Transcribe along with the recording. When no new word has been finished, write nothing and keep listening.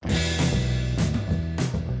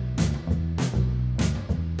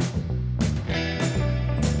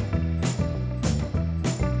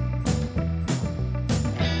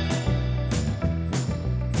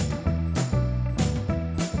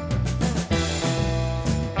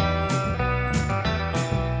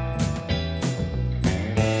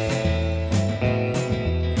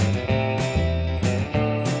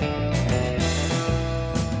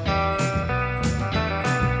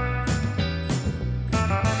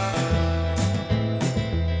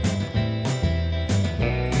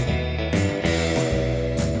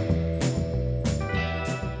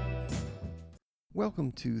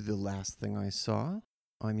Welcome to The Last Thing I Saw.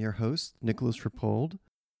 I'm your host, Nicholas Rapold.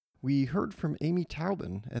 We heard from Amy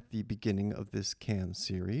Taubin at the beginning of this Cannes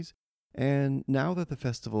series, and now that the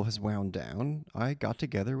festival has wound down, I got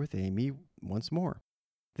together with Amy once more.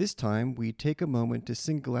 This time, we take a moment to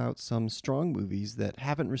single out some strong movies that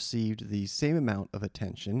haven't received the same amount of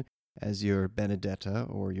attention as your Benedetta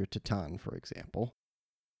or your Titan, for example.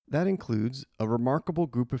 That includes a remarkable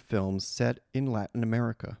group of films set in Latin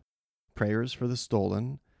America: Prayers for the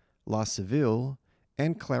Stolen, La Civile,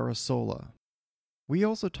 and Clara Sola. We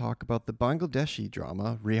also talk about the Bangladeshi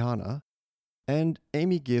drama Rehana, and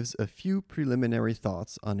Amy gives a few preliminary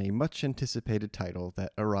thoughts on a much-anticipated title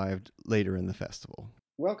that arrived later in the festival.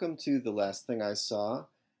 Welcome to The Last Thing I Saw,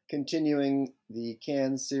 continuing the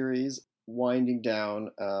Cannes series, winding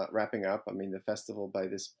down, wrapping up. The festival by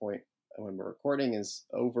this point, when we're recording, is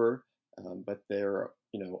over, but there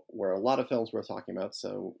were a lot of films we're talking about,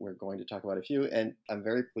 so we're going to talk about a few, and I'm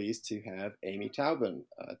very pleased to have Amy Taubin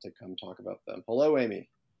to come talk about them. Hello, Amy.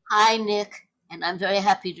 Hi, Nick, and I'm very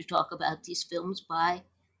happy to talk about these films by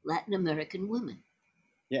Latin American women.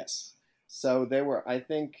 Yes. So there were, I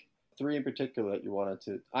think, three in particular that you wanted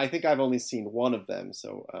to... I think I've only seen one of them,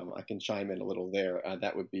 so I can chime in a little there.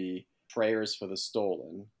 That would be Prayers for the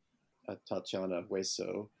Stolen, Tatiana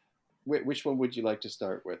Hueso. Which one would you like to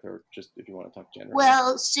start with, or just if you want to talk generally?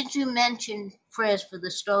 Well, since you mentioned Prayers for the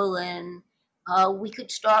Stolen, we could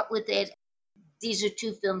start with it. These are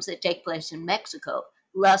two films that take place in Mexico.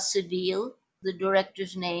 La Civile, the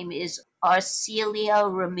director's name is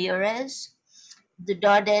Arcelia Ramirez. The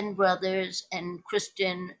Dardenne brothers and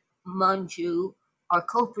Christian Monju are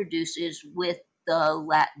co-producers with the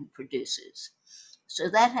Latin producers. So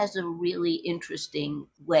that has a really interesting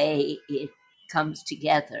way it comes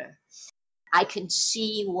together. I can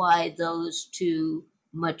see why those two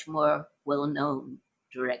much more well-known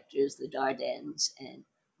directors, the Dardennes and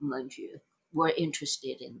Monju, were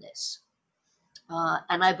interested in this.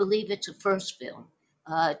 And I believe it's a first film.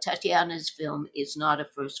 Tatiana's film is not a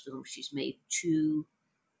first film. She's made two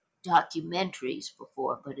documentaries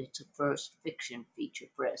before, but it's a first fiction feature,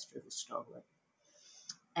 Prayers for the Stolen.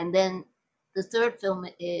 And then the third film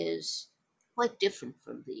is quite different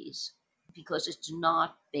from these because it's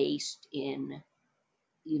not based in,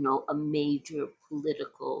 a major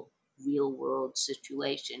political real world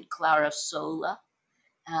situation. Clara Sola,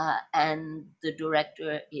 and the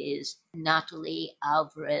director is Natalie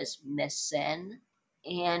Alvarez Messen,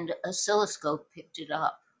 and Oscilloscope picked it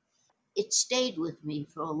up. It stayed with me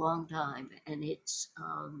for a long time, and it's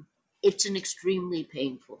an extremely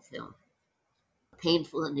painful film.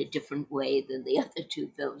 Painful in a different way than the other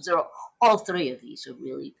two films. All three of these are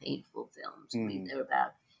really painful films. They're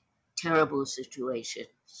about terrible situations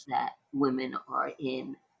that women are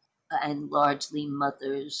in, and largely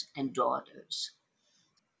mothers and daughters.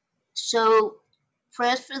 So,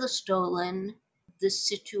 Prayers for the Stolen, the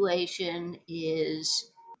situation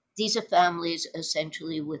is these are families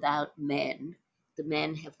essentially without men. The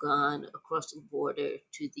men have gone across the border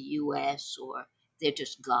to the US, or they're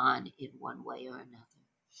just gone in one way or another.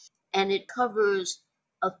 And it covers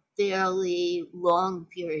a fairly long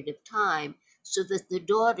period of time, so that the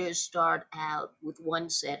daughters start out with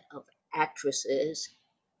one set of actresses,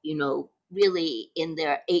 really in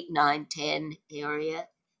their 8, 9, 10 area.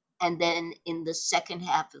 And then in the second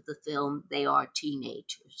half of the film, they are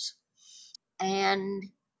teenagers. And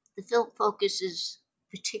the film focuses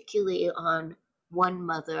particularly on one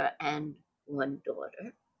mother and one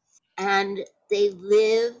daughter. And they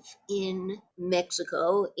live in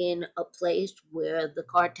Mexico in a place where the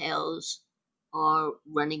cartels are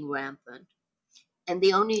running rampant. And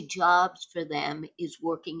the only jobs for them is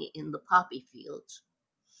working in the poppy fields.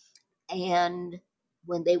 And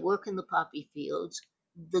when they work in the poppy fields,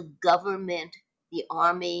 the government, the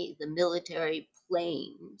army, the military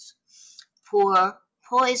planes pour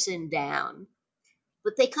poison down,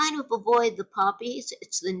 but they kind of avoid the poppies.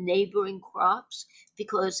 It's the neighboring crops,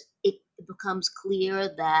 because it becomes clear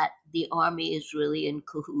that the army is really in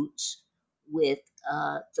cahoots with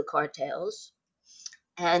the cartels.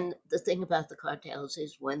 And the thing about the cartels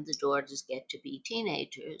is when the daughters get to be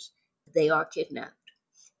teenagers, they are kidnapped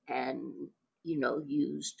and,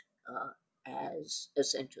 used as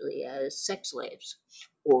essentially as sex slaves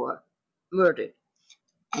or murdered.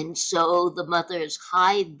 And so the mothers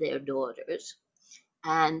hide their daughters,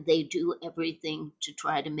 and they do everything to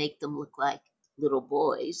try to make them look like little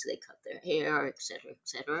boys. They cut their hair, etc.,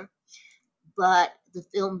 etc. But the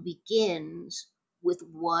film begins with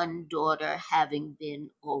one daughter having been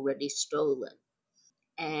already stolen.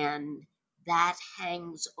 And that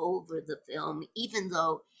hangs over the film, even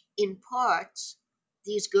though in parts,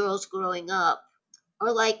 these girls growing up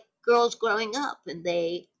are like girls growing up, and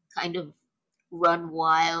they kind of run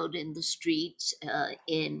wild in the streets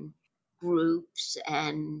in groups,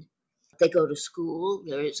 and they go to school.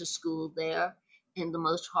 There is a school there. And the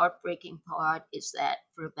most heartbreaking part is that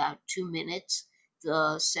for about 2 minutes,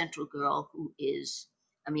 the central girl, who is,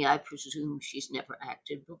 I mean, I presume she's never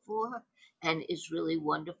acted before and is really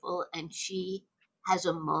wonderful. And she has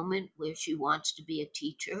a moment where she wants to be a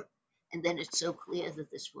teacher. And then it's so clear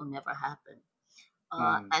that this will never happen.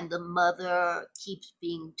 Mm. And the mother keeps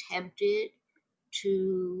being tempted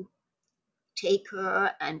to take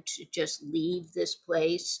her and to just leave this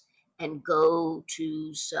place and go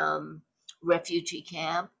to some refugee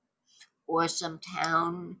camp or some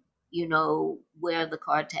town, where the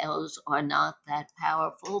cartels are not that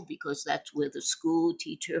powerful, because that's where the school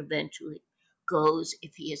teacher eventually goes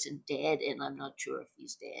if he isn't dead. And I'm not sure if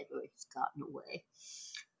he's dead or he's gotten away.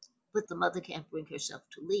 But the mother can't bring herself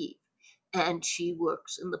to leave. And she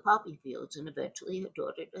works in the poppy fields, and eventually her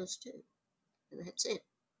daughter does too. And that's it.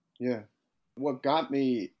 Yeah. What got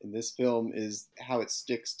me in this film is how it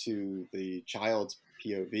sticks to the child's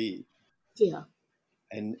POV, Yeah.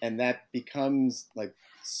 and that becomes like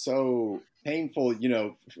so painful,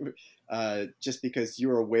 just because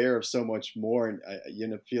you're aware of so much more, and you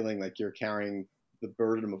end up feeling like you're carrying the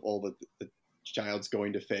burden of all that the child's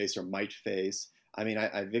going to face or might face. I mean,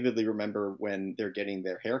 I vividly remember when they're getting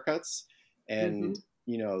their haircuts, Hmm. and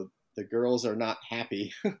the girls are not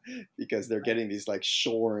happy because they're getting these like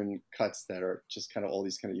shorn cuts that are just kind of all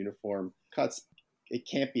these kind of uniform cuts. It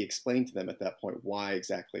can't be explained to them at that point why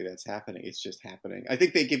exactly that's happening. It's just happening. I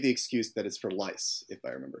think they give the excuse that it's for lice, if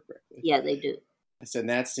I remember correctly. Yeah, they do. So and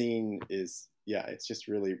that scene is, yeah, it's just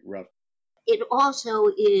really rough. It also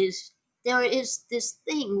is, there is this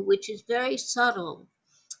thing which is very subtle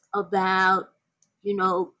about, you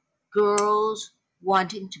know, girls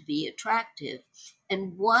wanting to be attractive.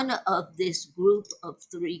 And one of this group of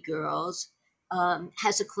three girls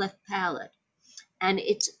has a cleft palate. And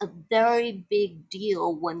it's a very big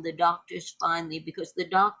deal when the doctors finally, because the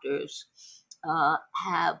doctors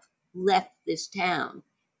have left this town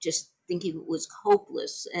just thinking it was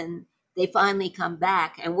hopeless. And they finally come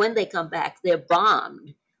back. And when they come back, they're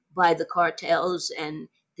bombed by the cartels, and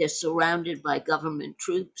they're surrounded by government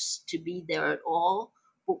troops to be there at all.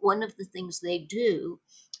 But one of the things they do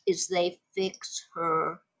is they fix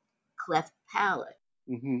her cleft palate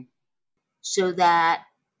Hmm. so that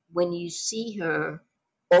when you see her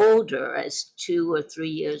older, as 2 or 3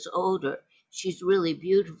 years older, she's really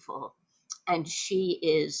beautiful. And she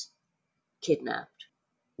is kidnapped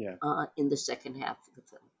Yeah, in the second half of the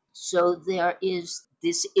film. So there is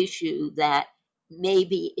this issue that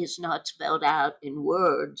maybe is not spelled out in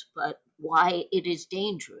words, but why it is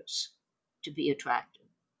dangerous to be attractive.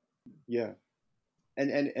 yeah.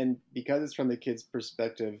 And because it's from the kid's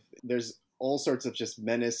perspective, there's all sorts of just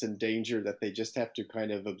menace and danger that they just have to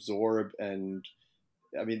kind of absorb. And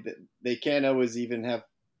I mean, they can't always even have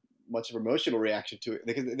much of an emotional reaction to it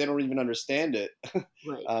because they don't even understand it.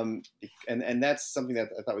 Right. um, and that's something that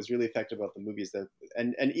I thought was really effective about the movie is that,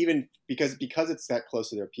 and even because it's that close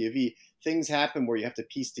to their POV, things happen where you have to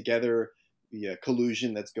piece together the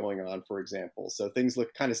collusion that's going on, for example. So things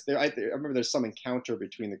look kind of there. I remember there's some encounter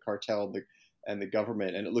between the cartel and the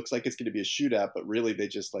government, and it looks like it's going to be a shootout, but really they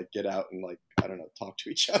just like get out and like I don't know talk to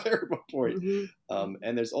each other at one point. Mm-hmm.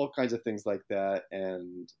 And there's all kinds of things like that,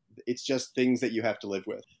 and it's just things that you have to live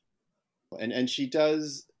with. And she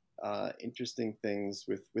does interesting things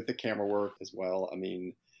with the camera work as well. I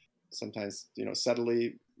mean, sometimes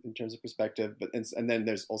subtly in terms of perspective, but and then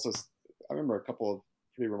there's also I remember a couple of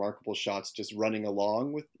pretty remarkable shots just running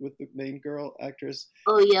along with the main girl actress.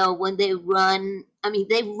 Oh yeah, when they run, I mean,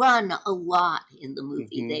 they run a lot in the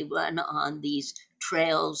movie. Hmm. They run on these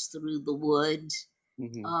trails through the woods,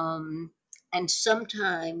 Hmm. um, and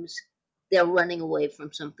sometimes they're running away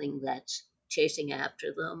from something that's chasing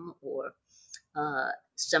after them, or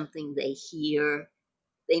something they hear.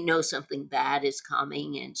 They know something bad is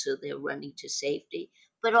coming, and so they're running to safety.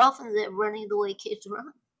 But often they're running the way kids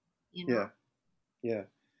run, you Yeah, know,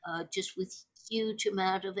 yeah, just with huge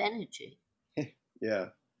amount of energy. yeah.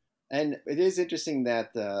 And it is interesting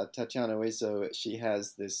that Tatiana Hueso, she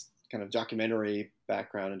has this kind of documentary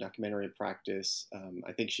background and documentary practice.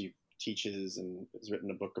 I think she teaches and has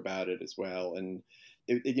written a book about it as well. And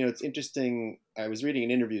it's interesting. I was reading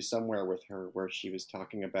an interview somewhere with her where she was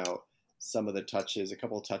talking about some of the touches, a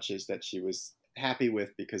couple of touches that she was happy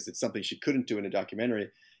with because it's something she couldn't do in a documentary.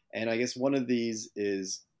 And I guess one of these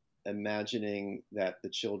is imagining that the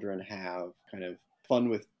children have kind of fun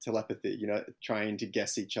with telepathy, trying to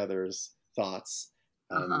guess each other's thoughts.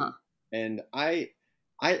 Uh huh. And I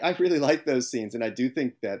I really like those scenes, and I do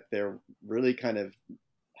think that they're really kind of,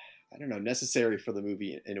 I don't know, necessary for the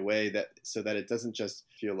movie in a way that so that it doesn't just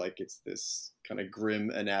feel like it's this kind of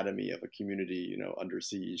grim anatomy of a community, under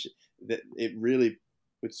siege. That it really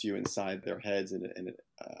puts you inside their heads, and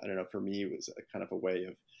I don't know. For me, it was a kind of a way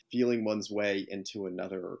of feeling one's way into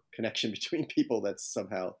another connection between people that's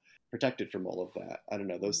somehow protected from all of that. I don't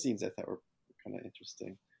know. Those scenes I thought were kind of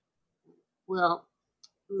interesting. Well,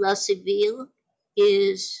 La Civile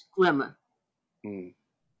is grimmer, Mm,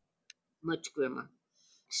 much grimmer.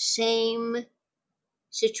 Same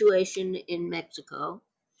situation in Mexico,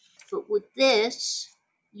 but with this,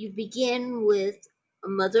 you begin with a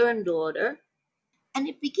mother and daughter, and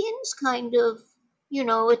it begins kind of,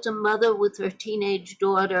 it's a mother with her teenage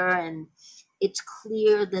daughter, and it's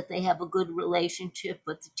clear that they have a good relationship,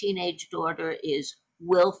 but the teenage daughter is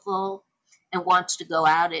willful and wants to go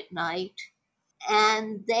out at night.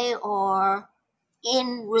 And they are,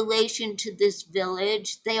 in relation to this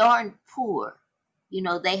village, they aren't poor.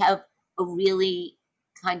 They have a really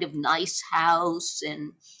kind of nice house,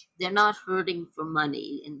 and they're not hurting for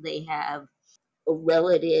money, and they have a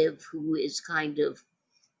relative who is kind of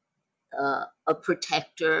a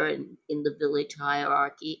protector in the village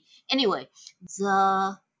hierarchy. Anyway,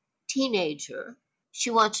 the teenager, she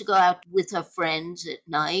wants to go out with her friends at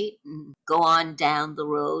night and go on down the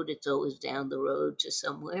road. It's always down the road to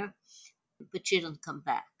somewhere, but she doesn't come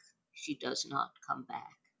back. She does not come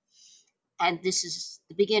back. And this is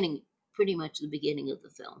the beginning, pretty much the beginning of the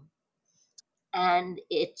film. And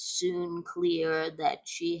it's soon clear that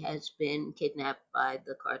she has been kidnapped by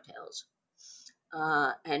the cartels,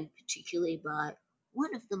 and particularly by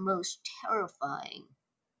one of the most terrifying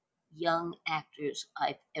young actors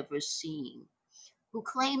I've ever seen, who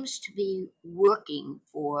claims to be working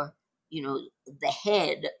for, the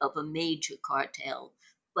head of a major cartel,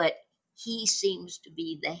 but he seems to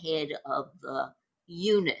be the head of the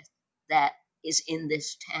unit that is in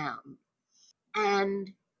this town.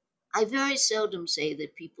 And I very seldom say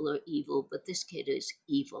that people are evil, but this kid is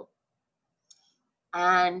evil.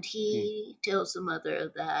 And mm. he tells the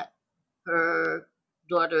mother that her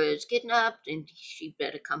daughter is kidnapped and she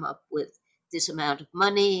better come up with this amount of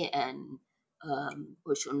money, and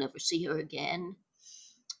or she'll never see her again.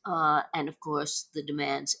 And of course, the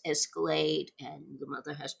demands escalate, and the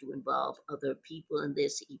mother has to involve other people in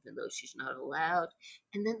this, even though she's not allowed.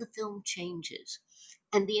 And then the film changes.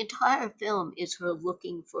 And the entire film is her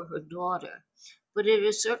looking for her daughter. But at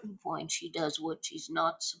a certain point, she does what she's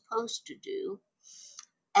not supposed to do.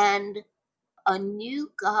 And a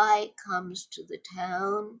new guy comes to the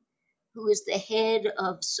town who is the head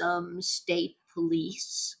of some state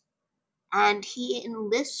police, and he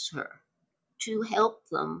enlists her to help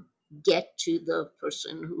them get to the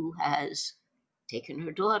person who has taken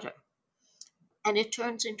her daughter. And it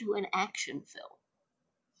turns into an action film.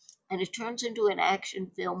 And it turns into an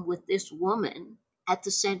action film with this woman at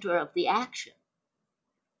the center of the action.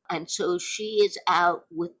 And so she is out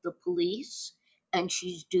with the police, and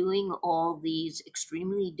she's doing all these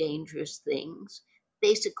extremely dangerous things,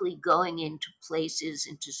 basically going into places,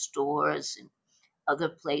 into stores and other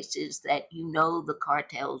places that the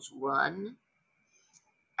cartels run,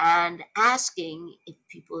 and asking if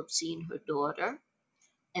people have seen her daughter,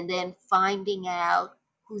 and then finding out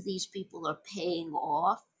who these people are paying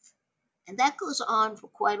off. And that goes on for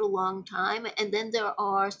quite a long time. And then there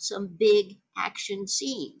are some big action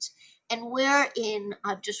scenes. And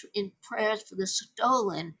in Prayers for the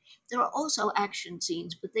Stolen, there are also action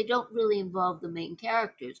scenes, but they don't really involve the main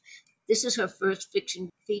characters. This is her first fiction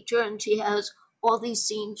feature, and she has all these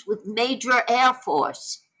scenes with major Air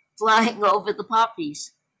Force flying over the poppy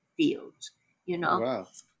fields, you know. Wow.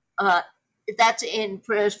 Uh, that's in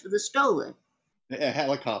Prayers for the Stolen.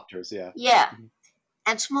 Helicopters, yeah. Yeah, Mhm.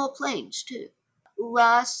 and small planes too.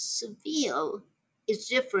 La Seville is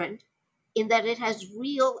different in that it has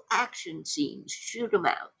real action scenes, shoot 'em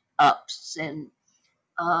out ups,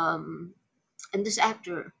 um, and this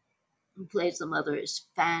actor who plays the mother is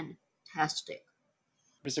fantastic.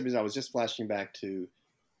 For some reason, I was just flashing back to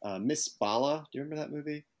Miss Bala. Do you remember that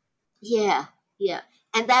movie? Yeah, yeah,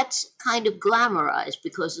 and that's kind of glamorized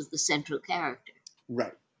because of the central character.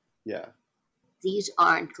 Right. Yeah. These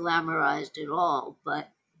aren't glamorized at all, but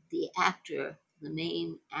the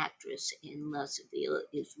main actress in La Seville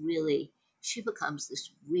she becomes this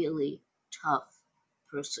really tough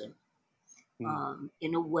person, Mm.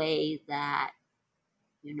 in a way that,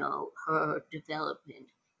 her development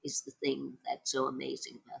is the thing that's so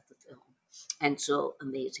amazing about the film, and so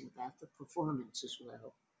amazing about the performance as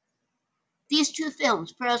well. These two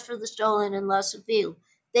films, Prayers for the Stolen and La Seville,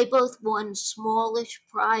 they both won smallish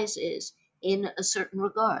prizes in a certain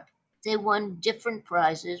regard. They won different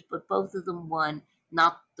prizes, but both of them won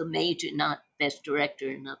not the major, not best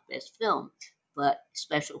director, not best film, but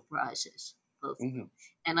special prizes, both of Hmm. them.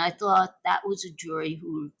 And I thought that was a jury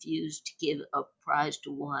who refused to give a prize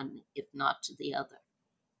to one, if not to the other.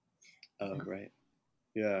 Oh, You right.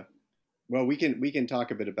 Yeah. Well, we can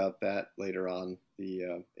talk a bit about that later on.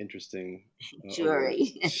 The interesting award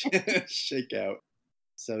jury, shakeout.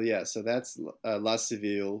 So yeah, so that's La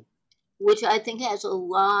Civile. which I think has a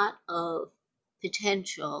lot of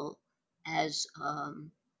potential as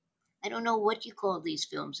I don't know what you call these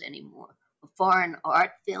films anymore. A foreign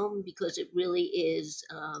art film because it really is.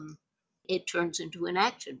 It turns into an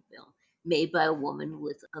action film made by a woman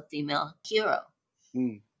with a female hero,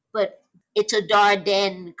 Mm. but it's a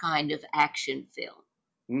Dardenne kind of action film.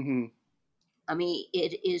 Hmm. I mean,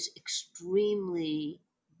 it is extremely.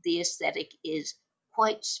 The aesthetic is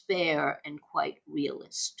quite spare and quite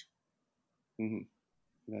realist. Hmm.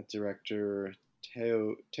 That director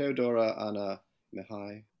Teodora Anna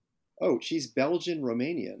Mihai. Oh, she's Belgian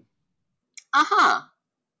Romanian. Aha!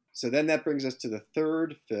 So then that brings us to the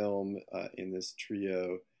third film in this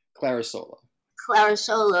trio, Clara Sola. Clara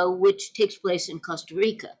Sola, which takes place in Costa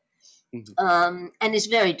Rica, Hmm. and is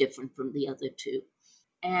very different from the other two.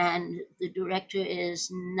 And the director is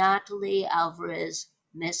Natalie Alvarez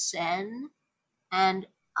Messen. And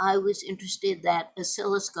I was interested that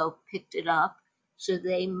Oscilloscope picked it up, so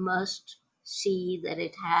they must see that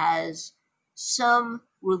it has some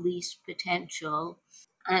release potential.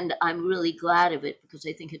 And I'm really glad of it because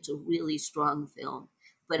I think it's a really strong film.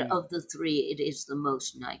 But Mm. of the three, it is the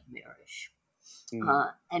most nightmarish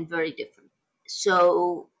Mm. and very different.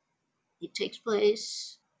 So it takes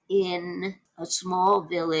place in a small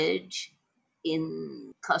village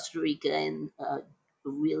in Costa Rica in a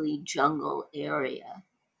really jungle area.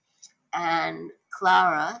 And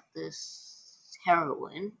Clara, this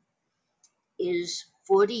heroine, is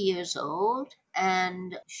 40 years old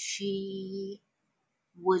and she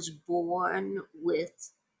was born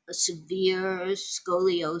with a severe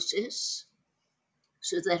scoliosis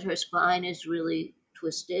so that her spine is really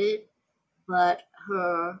twisted. But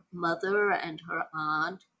her mother and her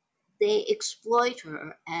aunt, they exploit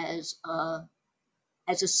her as a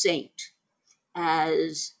saint,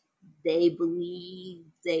 as they believe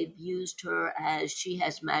they've used her as she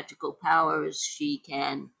has magical powers. She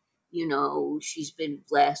can, she's been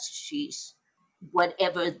blessed. She's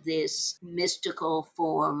whatever this mystical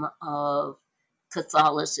form of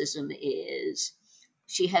Catholicism is,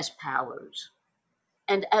 she has powers.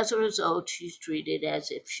 And as a result, she's treated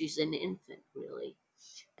as if she's an infant, really.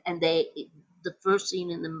 And the first scene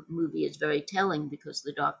in the movie is very telling because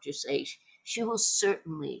the doctors say she will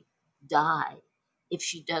certainly die if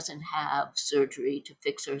she doesn't have surgery to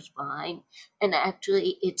fix her spine. And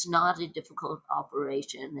actually, it's not a difficult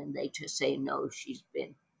operation, and they just say no, she's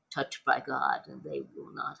been touched by God, and they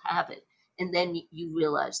will not have it. And then you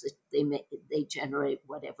realize that they generate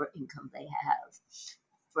whatever income they have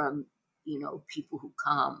from people who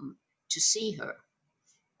come to see her,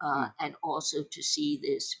 Mm. and also to see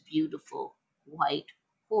this beautiful white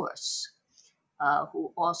horse,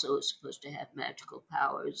 who also is supposed to have magical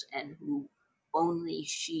powers and who only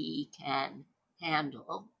she can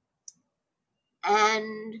handle.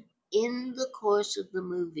 And in the course of the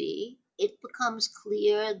movie, it becomes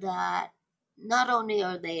clear that not only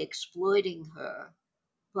are they exploiting her,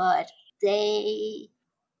 but they,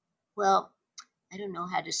 well, I don't know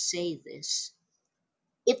how to say this.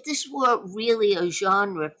 If this were really a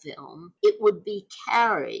genre film, it would be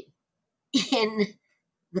Carrie in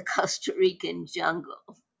the Costa Rican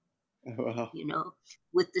jungle, Wow. you know,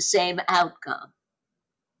 with the same outcome.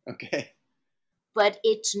 Okay. But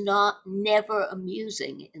it's not never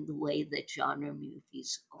amusing in the way that genre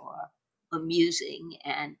movies are amusing,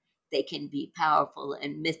 and they can be powerful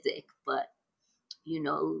and mythic, but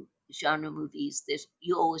genre movies, there's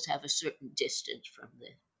you always have a certain distance from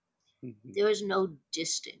them. Hmm. There is no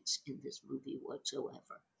distance in this movie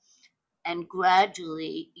whatsoever. And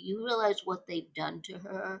gradually you realize what they've done to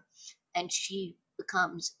her, and she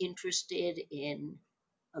becomes interested in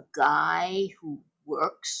a guy who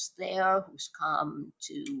works there, who's come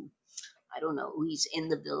to, I don't know, he's in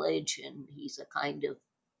the village and he's a kind of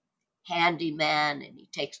handyman and he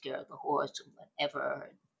takes care of the horse and whatever.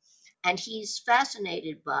 And he's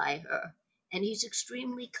fascinated by her and he's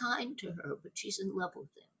extremely kind to her, but she's in love with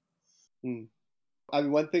him. Mm. I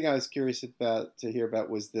mean, one thing I was curious about to hear about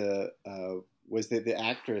was the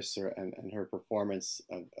actress and her performance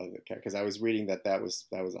of the character, because I was reading that was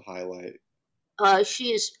a highlight.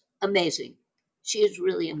 She is amazing. She is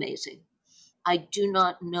really amazing. I do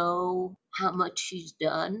not know how much she's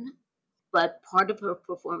done. but part of her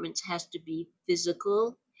performance has to be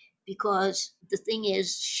physical because the thing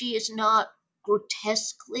is, she is not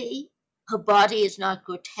grotesquely, her body is not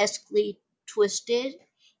grotesquely twisted.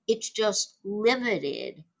 It's just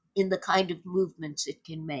limited in the kind of movements it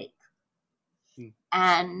can make. Mm.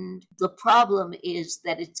 And the problem is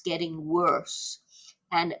that it's getting worse.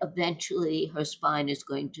 And eventually her spine is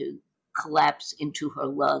going to collapse into her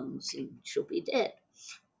lungs and she'll be dead.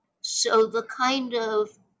 So the kind of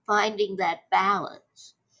finding that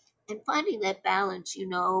balance and finding that balance,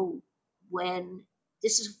 when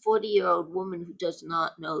this is a 40-year-old woman who does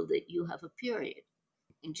not know that you have a period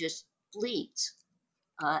and just bleeds,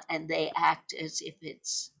 and they act as if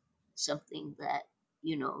it's something that,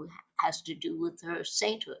 has to do with her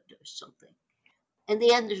sainthood or something. And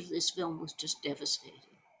the end of this film was just devastating.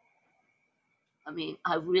 I mean,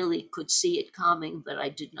 I really could see it coming, but I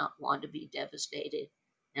did not want to be devastated.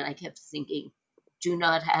 And I kept thinking, do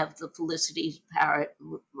not have the Felicity Parrott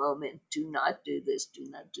moment. Do not do this. Do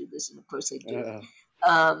not do this. And of course, I do.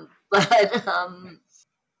 Uh, But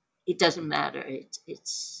it doesn't matter.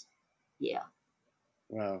 It's yeah.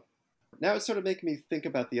 wow. Now it's sort of making me think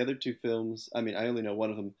about the other two films. I mean, I only know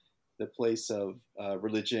one of them, the place of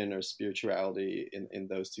religion or spirituality in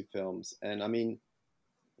those two films. And I mean,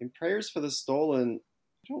 in Prayers for the Stolen,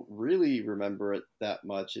 I don't really remember it that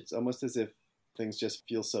much. It's almost as if things just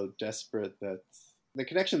feel so desperate that the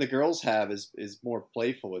connection the girls have is more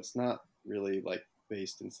playful. It's not really like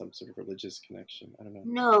based in some sort of religious connection. I don't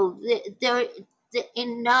know. No,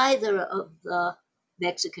 in neither of the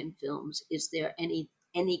Mexican films is there any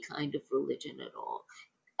kind of religion at all.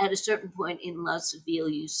 At a certain point in La Seville,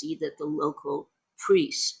 you see that the local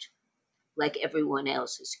priest, like everyone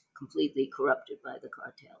else, is completely corrupted by the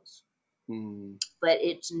cartels. Hmm. But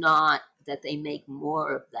it's not that they make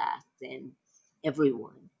more of that than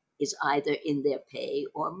everyone is either in their pay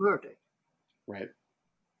or murdered. Right.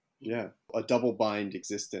 Yeah. A double bind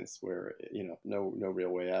existence where no real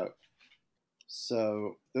way out.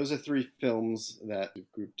 So those are three films that we've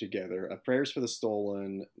grouped together: Prayers for the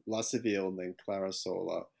Stolen, La Civile, and then Clara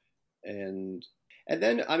Sola. And and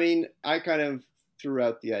then I mean I kind of threw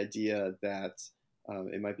out the idea that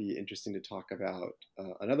it might be interesting to talk about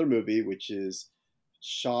another movie which is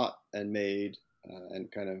shot and made and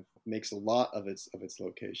kind of makes a lot of its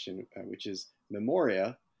location, which is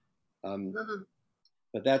Memoria. Um, Uh-huh.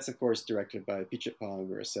 but that's of course directed by Pichapong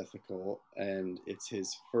Veerasethukel, and it's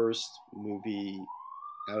his first movie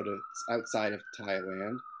out of outside of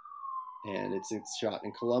Thailand, and it's shot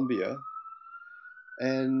in Colombia.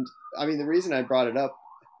 And I mean, the reason I brought it up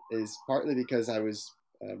is partly because I was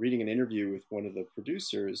reading an interview with one of the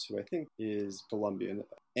producers, who I think is Colombian,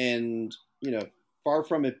 and far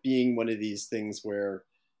from it being one of these things where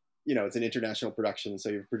it's an international production, so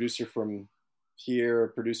you have a producer from here, a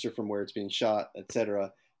producer from where it's being shot,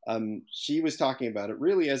 etc. She was talking about it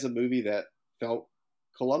really as a movie that felt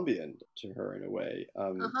Colombian to her in a way.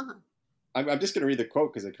 Uh-huh. I'm just going to read the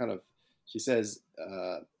quote because it kind of, she says,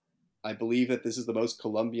 I believe that this is the most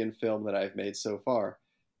Colombian film that I've made so far.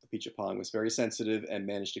 Pichapong was very sensitive and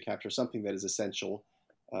managed to capture something that is essential,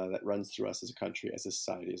 that runs through us as a country, as a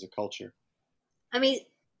society, as a culture. I mean,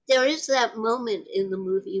 there is that moment in the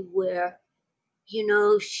movie where,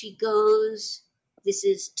 she goes, this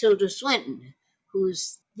is Tilda Swinton,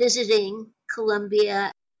 who's visiting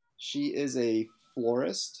Colombia. She is a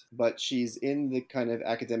florist, but she's in the kind of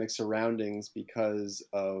academic surroundings because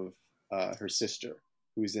of her sister,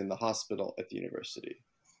 who's in the hospital at the university.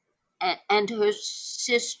 And her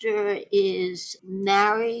sister is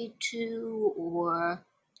married to, or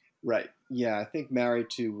Right. Yeah, I think married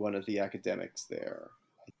to one of the academics there.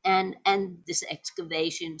 and this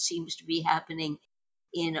excavation seems to be happening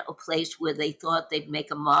in a place where they thought they'd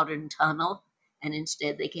make a modern tunnel, and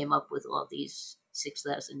instead they came up with all these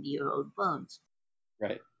 6,000-year-old bones.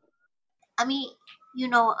 Right. I mean,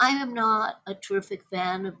 I am not a terrific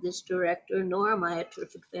fan of this director, nor am I a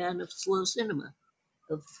terrific fan of slow cinema,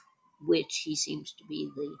 of which he seems to be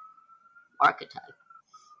the archetype.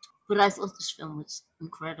 But I thought this film was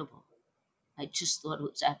incredible. I just thought it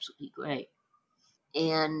was absolutely great.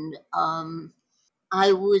 And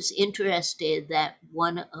I was interested that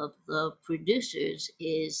one of the producers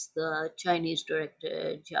is the Chinese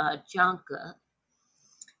director Jia Zhangke.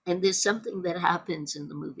 And there's something that happens in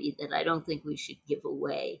the movie that I don't think we should give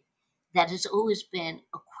away. That has always been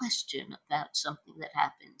a question about something that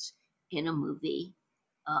happens in a movie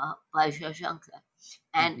by Jia Zhangke.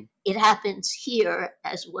 And Mm-hmm. it happens here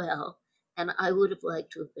as well. And I would have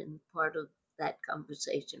liked to have been part of that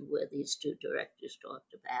conversation where these two directors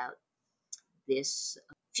talked about this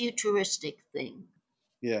futuristic thing.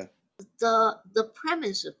 Yeah. The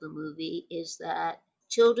premise of the movie is that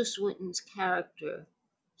Tilda Swinton's character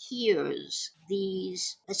hears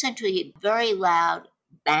these essentially very loud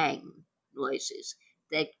bang noises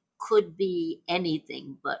that could be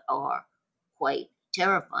anything but are quite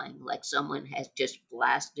terrifying, like someone has just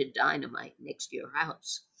blasted dynamite next to your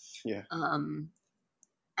house. Yeah. Um,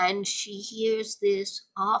 and she hears this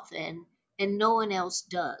often, and no one else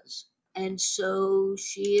does. And so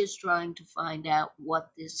she is trying to find out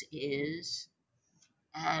what this is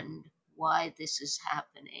and why this is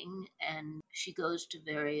happening. And she goes to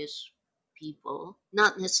various people,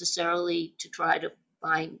 not necessarily to try to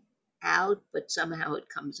find out, but somehow it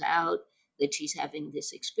comes out that she's having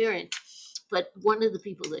this experience. But one of the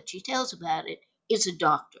people that she tells about it is a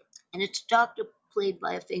doctor. And it's a doctor played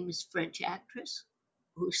by a famous French actress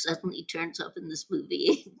who suddenly turns up in this movie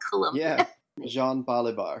in Yeah. Colombia. Jean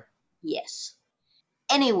Balibar. Yes.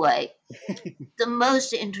 Anyway, the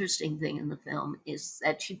most interesting thing in the film is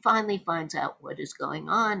that she finally finds out what is going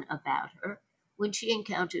on about her when she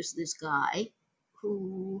encounters this guy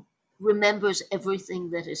who remembers everything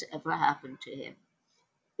that has ever happened to him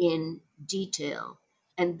in detail,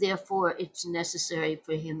 and therefore it's necessary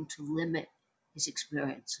for him to limit his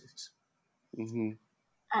experiences. Hmm.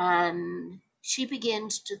 And she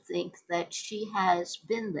begins to think that she has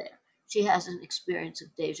been there. She has an experience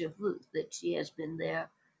of deja vu, that she has been there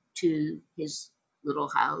to his little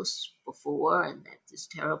house before, and that this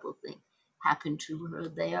terrible thing happened to her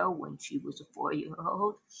there when she was a 4 year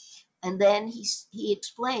old. And then he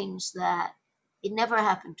explains that it never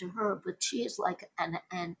happened to her, but she is like an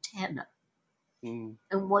antenna. Mm.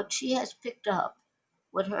 And what she has picked up,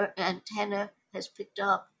 what her antenna has picked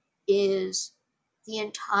up, is the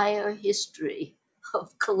entire history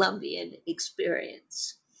of Colombian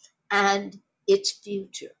experience and its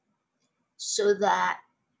future, so that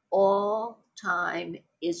all time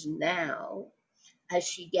is now, as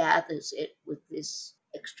she gathers it with this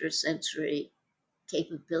extrasensory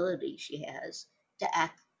capability she has to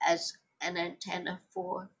act as an antenna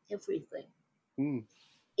for everything. Mm.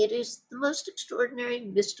 It is the most extraordinary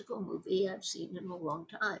mystical movie I've seen in a long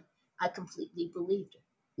time. I completely believed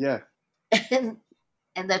Yeah. it.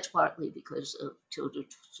 And that's partly because of Tilda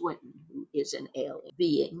Swinton, who is an alien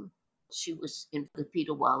being. She was in the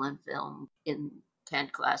Peter Wallen film in 10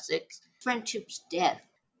 Classics, Friendship's Death,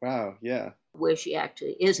 Wow. Yeah. where she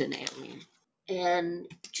actually is an alien. And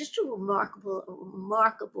just a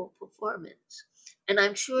remarkable performance. And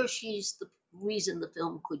I'm sure she's the reason the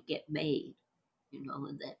film could get made,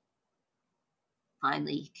 and that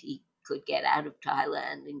finally he could get out of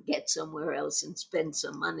Thailand and get somewhere else and spend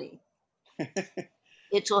some money.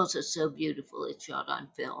 It's also so beautiful. It's shot on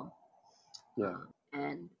film. Yeah.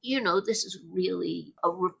 And, this is really a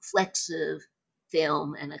reflexive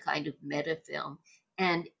film and a kind of meta film.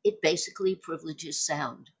 And it basically privileges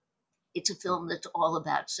sound. It's a film that's all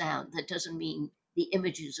about sound. That doesn't mean the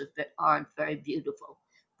images aren't very beautiful,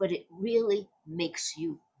 but it really makes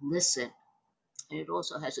you listen. And it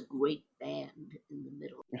also has a great band in the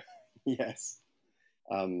middle. Yes.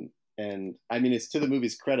 Um, and I mean, it's to the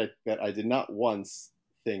movie's credit that I did not once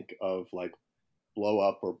think of like blow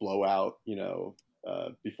up or blow out,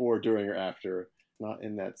 before, during, or after. Not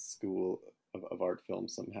in that school of art film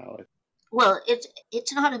somehow. Well,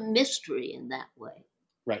 it's not a mystery in that way.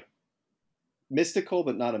 Right. Mystical,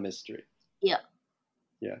 but not a mystery. Yeah.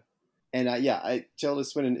 Yeah. And Tilda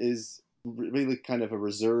Swinton is really kind of a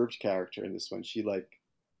reserved character in this one. She like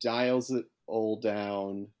dials it all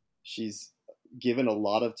down. She's given a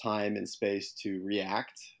lot of time and space to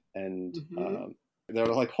react, and Hmm. there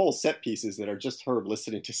are like whole set pieces that are just her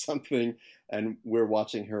listening to something, and we're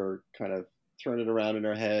watching her kind of turn it around in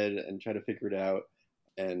her head and try to figure it out.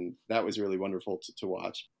 And that was really wonderful to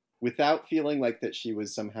watch, without feeling like that she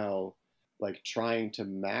was somehow like trying to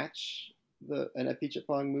match an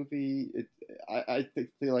Epichatpong movie. I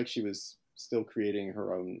feel like she was still creating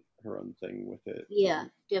her own thing with it. Yeah,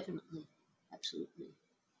 definitely. Absolutely.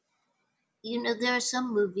 There are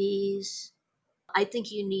some movies. I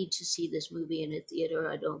think you need to see this movie in a theater.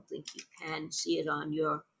 I don't think you can see it on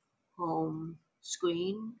your home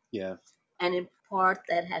screen. Yeah. And in part,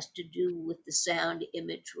 that has to do with the sound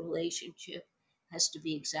image relationship, has to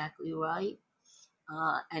be exactly right.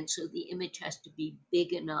 And so the image has to be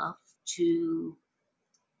big enough to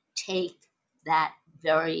take that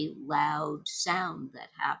very loud sound that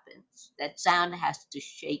happens. That sound has to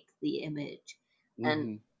shake the image.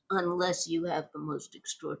 And Mm-hmm. unless you have the most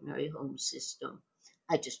extraordinary home system,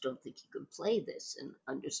 I just don't think you can play this and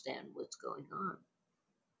understand what's going on.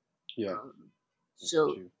 Yeah, Um, that's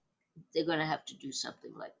so true. they're going to have to do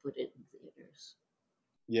something like put it in theaters.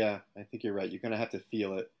 Yeah, I think you're right. You're gonna have to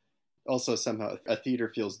feel it. Also, somehow a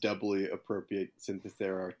theater feels doubly appropriate since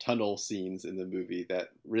there are tunnel scenes in the movie that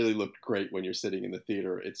really looked great when you're sitting in the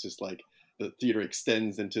theater. It's just like the theater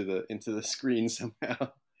extends into the screen somehow.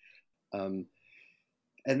 Um,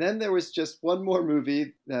 and then there was just one more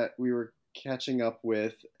movie that we were catching up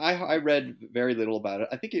with. I read very little about it.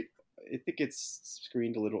 I think it's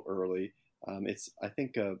screened a little early. It's I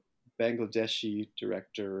think a Bangladeshi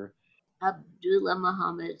director. Abdullah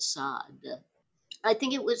Muhammad Saad. I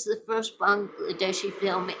think it was the first Bangladeshi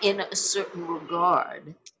film in a certain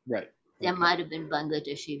regard. Right. There Okay. might have been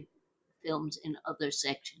Bangladeshi films in other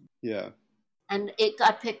sections. Yeah. And it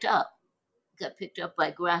got picked up. It got picked up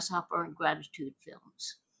by Grasshopper and Gratitude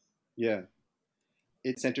Films. Yeah.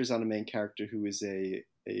 It centers on a main character who is a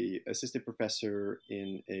assistant professor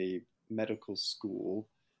in a medical school,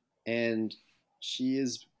 and she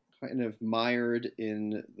is kind of mired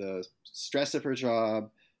in the stress of her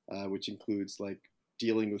job, which includes like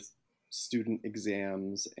dealing with student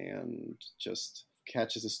exams and just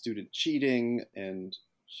catches a student cheating, and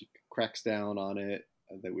she cracks down on it,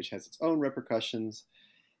 which has its own repercussions.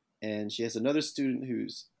 And she has another student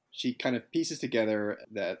who's she kind of pieces together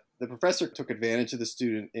that the professor took advantage of the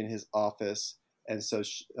student in his office, and so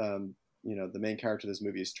the main character of this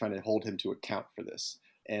movie is trying to hold him to account for this,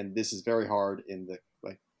 and this is very hard in the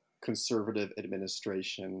like conservative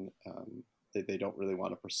administration. They don't really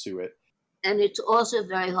want to pursue it. And it's also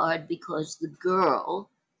very hard because the girl,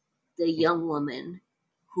 the young woman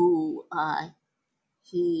who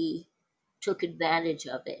he took advantage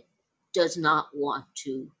of it, does not want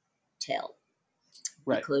to tell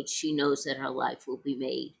Right. because she knows that her life will be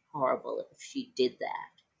made horrible if she did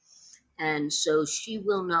that. And so she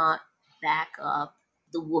will not back up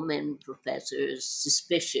the woman professor's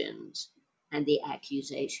suspicions and the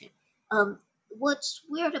accusation. What's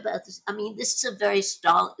weird about this? I mean, this is a very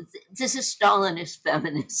This is Stalinist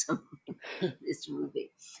feminism. This movie,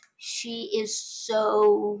 she is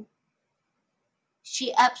so.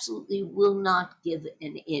 She absolutely will not give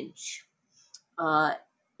an inch uh,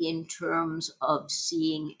 in terms of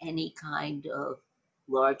seeing any kind of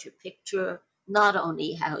larger picture, not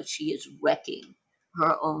only how she is wrecking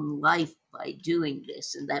her own life by doing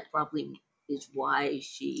this, and that probably is why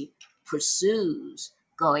she pursues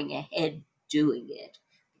going ahead doing it,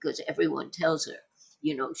 because everyone tells her,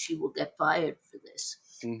 she will get fired for this.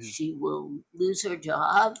 Mm-hmm. She will lose her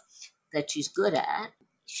job that she's good at.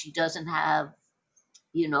 She doesn't have,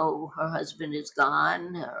 her husband is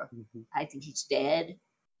gone, or Mm-hmm. I think he's dead.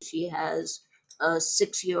 She has a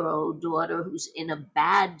 6 year old daughter who's in a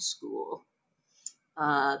bad school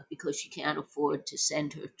because she can't afford to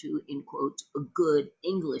send her to, in quotes, a good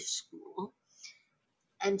English school.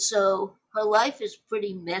 And so her life is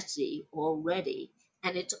pretty messy already,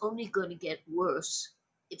 and it's only going to get worse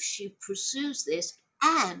if she pursues this.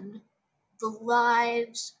 And the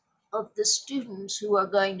lives of the students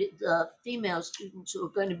the female students who are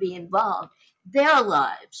going to be involved, their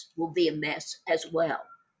lives will be a mess as well.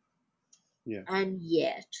 Yeah. And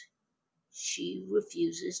yet, she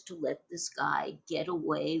refuses to let this guy get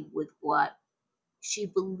away with what she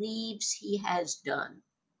believes he has done.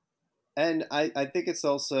 And I think it's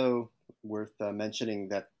also worth mentioning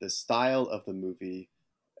that the style of the movie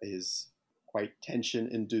is quite tension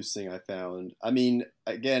inducing. I found. I mean,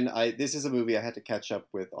 again, I this is a movie I had to catch up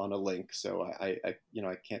with on a link, so I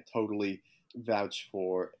can't totally vouch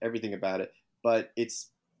for everything about it, but it's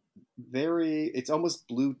almost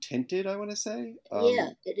blue tinted. I want to say. Yeah,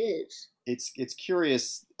 it is. It's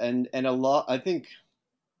curious and a lot.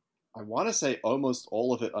 I want to say almost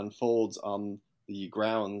all of it unfolds on the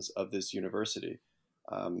grounds of this university.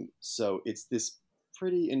 So it's this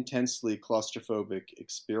pretty intensely claustrophobic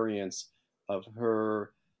experience of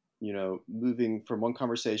her, moving from one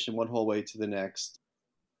conversation one hallway to the next.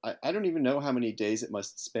 I don't even know how many days it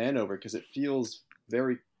must span over because it feels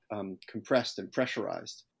very compressed and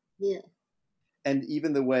pressurized. Yeah. And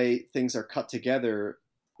even the way things are cut together,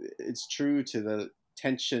 it's true to the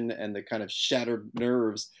tension and the kind of shattered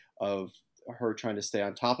nerves of her trying to stay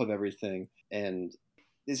on top of everything. And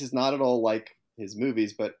this is not at all like his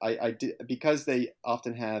movies, but I did, because they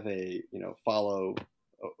often have a follow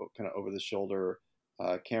kind of over the shoulder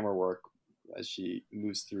camera work as she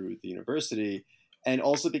moves through the university. And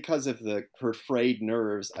also because of her frayed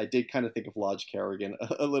nerves, I did kind of think of Lodge Kerrigan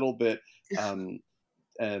a little bit. Um,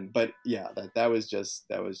 but yeah, that was just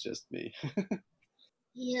me.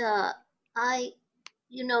 Yeah, I,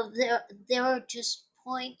 there are just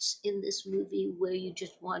points in this movie where you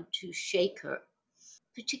just want to shake her,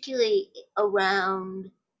 particularly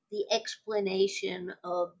around the explanation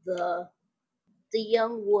of the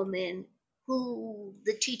young woman. who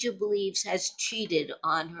the teacher believes has cheated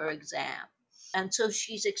on her exam. And so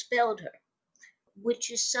she's expelled her,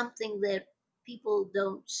 which is something that people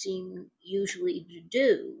don't seem usually to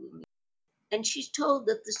do. And she's told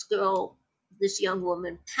that this girl, this young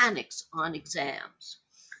woman, panics on exams.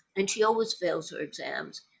 And she always fails her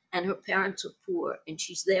exams. And her parents are poor, and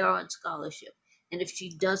she's there on scholarship. And if she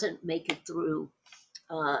doesn't make it through,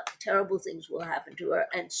 terrible things will happen to her.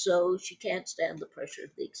 And so she can't stand the pressure of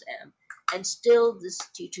the exam. And still, this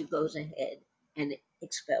teacher goes ahead and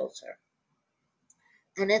expels her.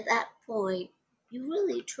 And at that point, you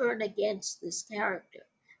really turn against this character.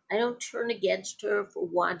 I don't turn against her for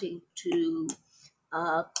wanting to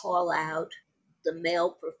call out the male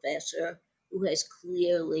professor who has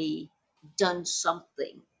clearly done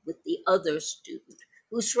something with the other student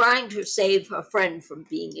who's trying to save her friend from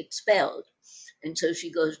being expelled. And so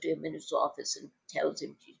she goes to him in his office and tells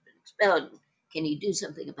him she's been expelled. Can he do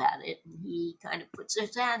something about it? And he kind of puts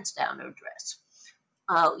his hands down her dress.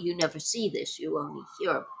 You never see this, you only hear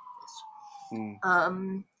about this.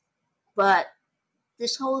 Mm. But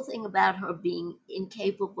this whole thing about her being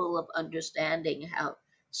incapable of understanding how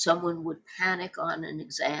someone would panic on an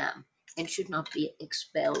exam and should not be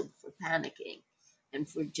expelled for panicking and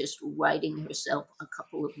for just writing herself a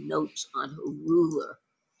couple of notes on her ruler,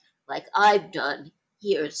 like I've done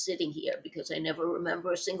here, sitting here, because I never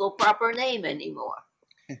remember a single proper name anymore.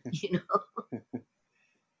 You know?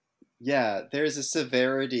 Yeah, there's a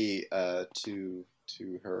severity to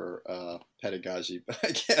her pedagogy, but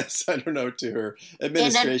I guess I don't know, to her In an,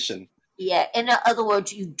 administration. yeah, in other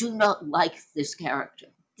words, you do not like this character.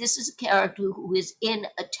 This is a character who is in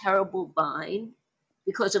a terrible bind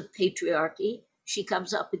because of patriarchy. She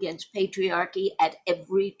comes up against patriarchy at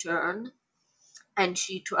every turn, and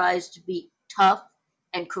she tries to be tough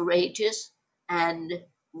and courageous and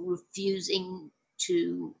refusing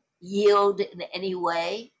to yield in any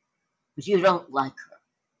way, but you don't like her.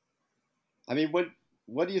 I mean,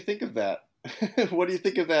 what do you think of that? What do you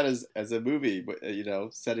think of that as a movie? You know,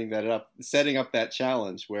 setting up that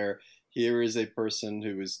challenge where here is a person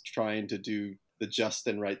who is trying to do the just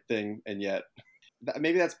and right thing, and yet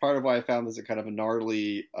maybe that's part of why I found this a kind of a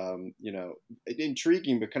gnarly,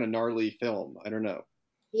 intriguing but kind of gnarly film. I don't know.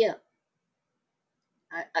 Yeah,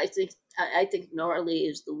 I think gnarly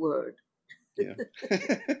is the word. Yeah,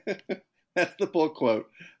 that's the pull quote.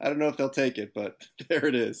 I don't know if they'll take it, but there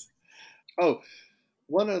it is. Oh,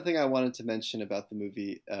 one other thing I wanted to mention about the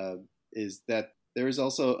movie is that there is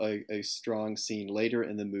also a strong scene later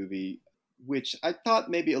in the movie, which I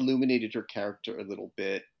thought maybe illuminated her character a little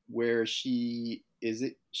bit, where she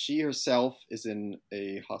herself is in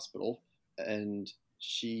a hospital and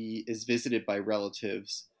she is visited by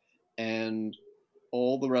relatives, and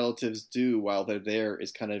all the relatives do while they're there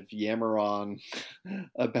is kind of yammer on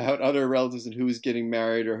about other relatives and who's getting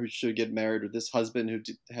married or who should get married, or this husband who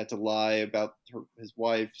had to lie about his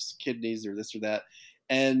wife's kidneys or this or that.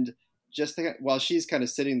 And just while she's kind of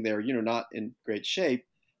sitting there, not in great shape,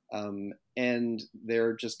 and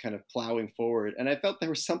they're just kind of plowing forward. And I felt there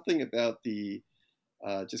was something about the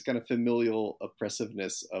just kind of familial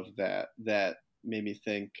oppressiveness of that made me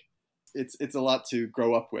think it's a lot to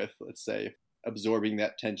grow up with. Let's say absorbing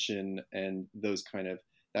that tension and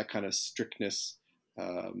that kind of strictness,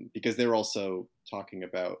 because they're also talking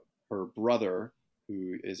about her brother,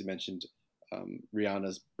 who, as you mentioned,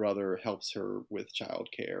 Rihanna's brother helps her with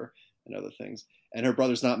childcare and other things. And her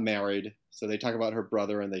brother's not married, so they talk about her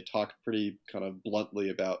brother and they talk pretty kind of bluntly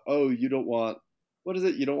about, oh, you don't want, what is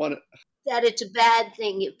it? You don't want to, That it's a bad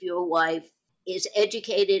thing if your wife is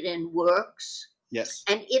educated and works. yes,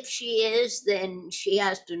 And if she is, then she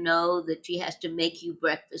has to know that she has to make you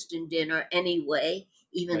breakfast and dinner anyway,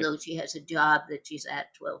 even right. though she has a job that she's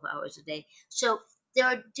at 12 hours a day. So there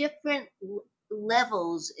are different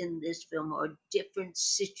levels in this film, or different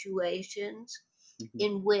situations Mm-hmm.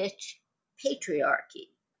 in which patriarchy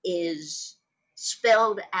is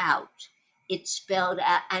spelled out. It's spelled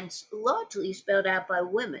out, and largely spelled out by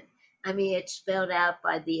women. I mean, it's spelled out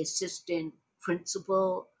by the assistant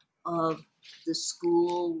principal of the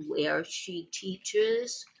school where she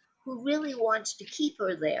teaches, who really wants to keep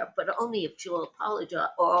her there, but only if she'll apologize,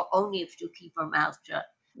 or only if she'll keep her mouth shut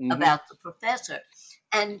Mm-hmm. about the professor,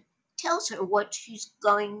 and tells her what she's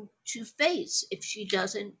going to face if she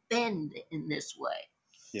doesn't bend in this way.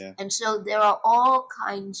 Yeah, And so there are all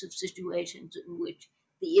kinds of situations in which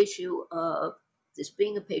the issue of this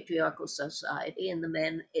being a patriarchal society and the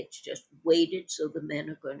men, it's just weighted so the men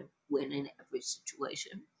are going to win in every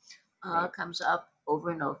situation, right. comes up over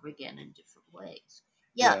and over again in different ways.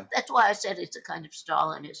 Yeah, Yeah. that's why I said it's a kind of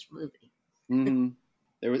Stalinist movie. Mm-hmm.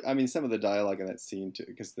 There was, I mean, some of the dialogue in that scene too,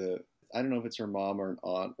 because I don't know if it's her mom or an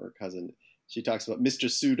aunt or cousin. She talks about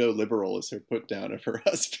Mr. Pseudo Liberal as her put down of her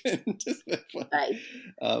husband. Right.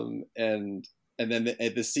 And then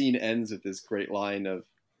the scene ends with this great line of,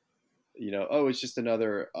 oh, it's just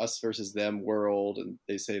another us versus them world, and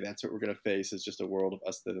they say that's what we're going to face is just a world of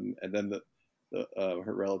us them, and then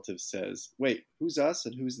her relative says, "Wait, who's us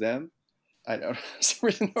and who's them?" I don't know. For some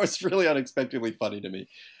reason, it's really unexpectedly funny to me.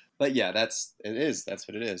 But yeah, that's what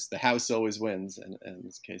it is. The house always wins, and in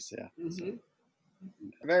this case, yeah. So Hmm.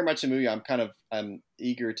 very much a movie I'm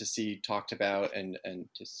eager to see talked about and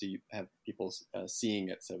to see have people seeing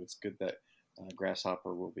it. So it's good that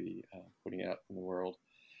Grasshopper will be putting it out in the world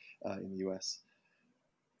in the U.S.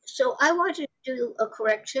 So I wanted to do a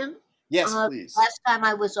correction. Yes, please. Last time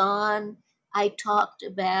I was on, I talked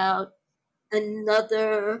about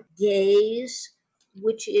Another Gaze,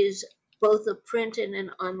 which is both a print and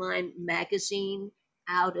an online magazine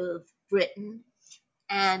out of Britain.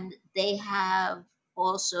 And they have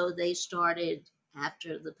also, they started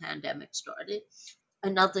after the pandemic started,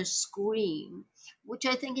 Another Scream, which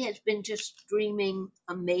I think has been just streaming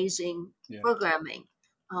amazing Yeah. programming.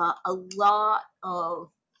 A lot of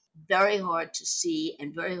very hard to see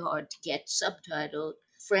and very hard to get subtitled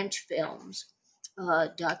French films,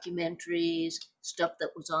 documentaries, stuff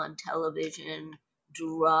that was on television,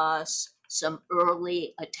 Duras, some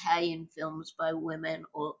early Italian films by women,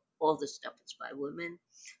 all the stuff is by women.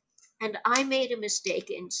 And I made a mistake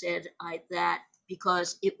and said that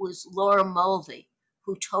because it was Laura Mulvey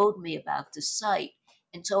who told me about the site.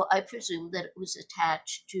 And so I presumed that it was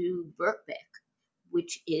attached to Birkbeck,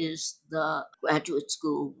 which is the graduate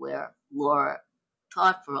school where Laura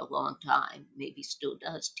taught for a long time, maybe still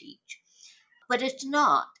does teach. But it's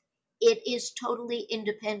not. It is totally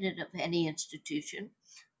independent of any institution.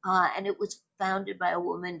 And it was founded by a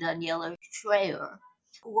woman, Daniela Schreier,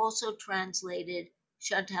 who also translated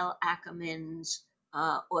Chantal Ackerman's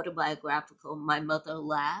autobiographical My Mother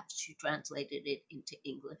Laughs. She translated it into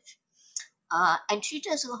English. And she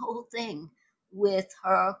does the whole thing with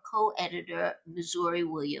her co editor, Missouri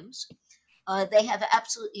Williams. They have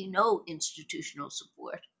absolutely no institutional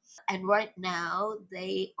support. And right now,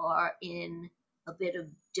 they are in a bit of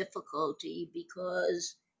difficulty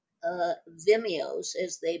because Vimeo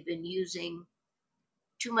says they've been using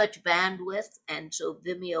too much bandwidth, and so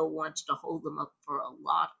Vimeo wants to hold them up for a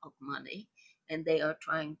lot of money, and they are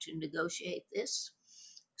trying to negotiate this.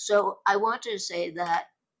 So I want to say that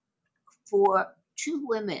for two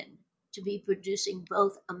women to be producing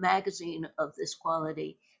both a magazine of this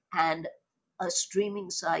quality and a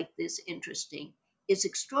streaming site this interesting is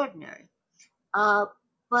extraordinary. Uh,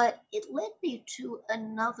 but it led me to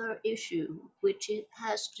another issue, which it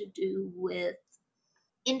has to do with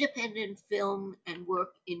independent film and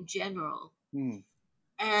work in general. Hmm.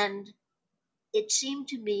 And it seemed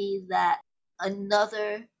to me that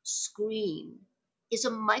Another Screen is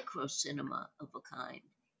a micro cinema of a kind.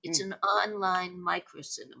 It's Hmm. an online micro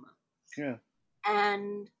cinema. Yeah.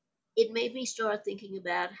 And it made me start thinking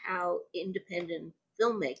about how independent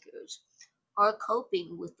filmmakers are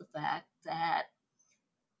coping with the fact that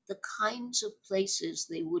the kinds of places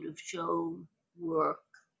they would have shown work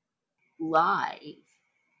live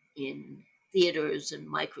in theaters and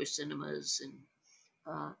micro cinemas and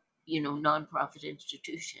uh, nonprofit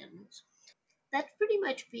institutions, that's pretty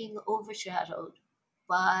much being overshadowed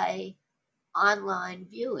by online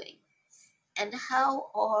viewing. And how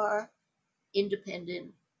are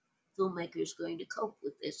independent filmmakers going to cope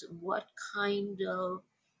with this? And what kind of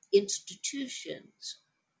institutions,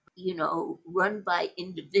 run by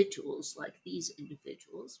individuals like these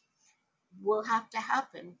individuals, will have to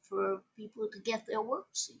happen for people to get their work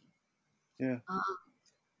seen? Yeah. Um,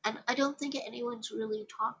 and I don't think anyone's really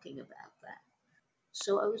talking about that.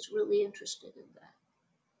 So I was really interested in that.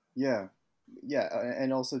 Yeah. Yeah.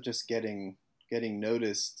 And also just getting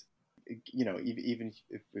noticed. Even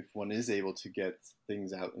if one is able to get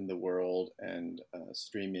things out in the world and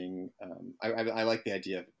streaming, I like the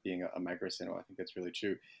idea of it being a micro cinema. I think that's really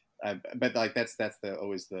true. But like that's the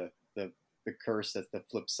always the curse. That's the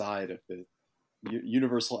flip side of the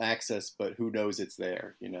universal access. But who knows it's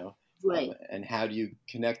there? Right. And how do you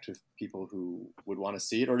connect with people who would want to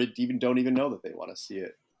see it, or even don't even know that they want to see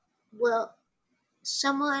it? Well,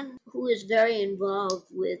 someone who is very involved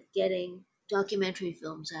with getting documentary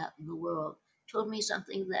films out in the world told me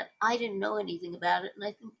something that I didn't know anything about it, and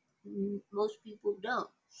I think most people don't,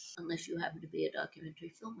 unless you happen to be a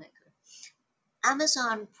documentary filmmaker.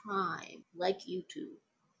 Amazon Prime, like YouTube,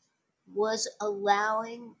 was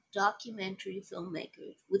allowing documentary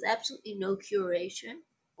filmmakers with absolutely no curation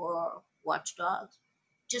or watchdogs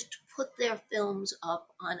just to put their films up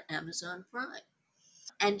on Amazon Prime.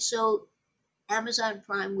 And so Amazon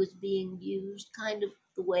Prime was being used kind of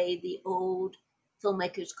the way the old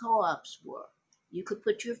filmmakers co-ops were. You could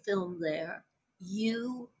put your film there.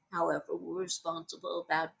 You, however, were responsible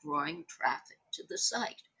about drawing traffic to the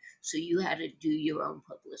site. So you had to do your own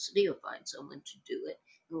publicity or find someone to do it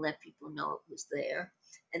and let people know it was there.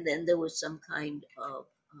 And then there was some kind of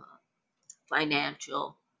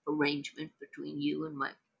financial arrangement between you and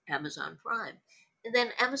my Amazon Prime. And then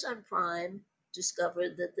Amazon Prime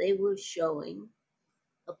discovered that they were showing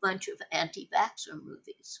a bunch of anti vaxxer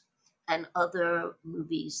movies and other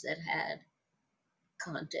movies that had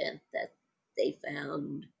content that they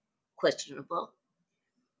found questionable.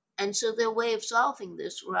 And so their way of solving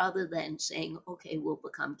this, rather than saying, okay, we'll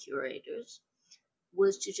become curators,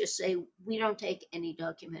 was to just say, we don't take any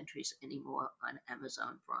documentaries anymore on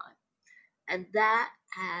Amazon Prime. And that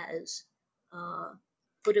has uh,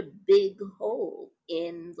 put a big hole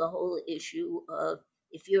in the whole issue of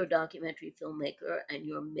if you're a documentary filmmaker and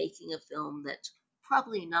you're making a film that's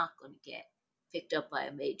probably not going to get picked up by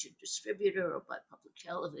a major distributor or by public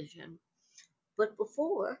television. But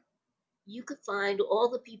before, you could find all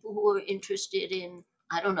the people who were interested in,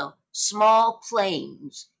 I don't know, small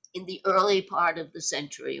planes in the early part of the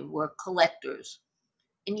century and were collectors,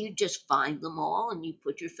 and you just find them all and you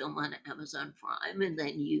put your film on Amazon Prime, and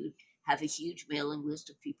then you have a huge mailing list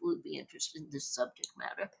of people who'd be interested in this subject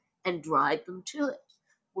matter and drive them to it.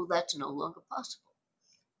 Well, that's no longer possible.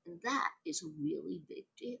 And that is a really big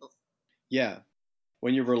deal. Yeah,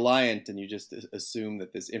 when you're reliant and you just assume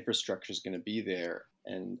that this infrastructure is going to be there,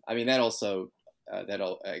 and I mean that also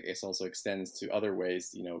I guess also extends to other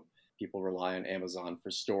ways. People rely on Amazon for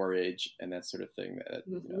storage and that sort of thing. That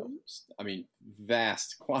I mean,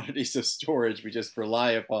 vast quantities of storage. We just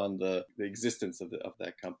rely upon the existence of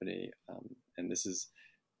that company, and this is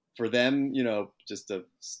for them. Just the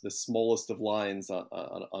smallest of lines on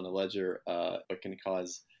a ledger, but can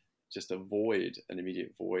cause just an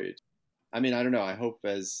immediate void. I mean, I don't know. I hope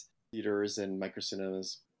as theaters and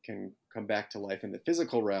microcinemas can come back to life in the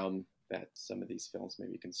physical realm, that some of these films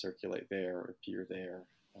maybe can circulate there or appear there.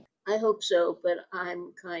 I hope so, but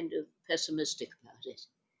I'm kind of pessimistic about it.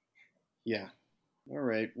 Yeah. All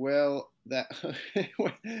right. Well, that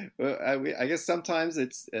well, I guess sometimes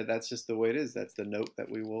that's just the way it is. That's the note that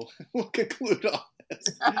we will will conclude on.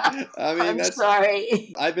 I mean, I'm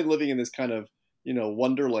sorry. I've been living in this kind of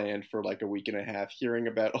wonderland for like a week and a half, hearing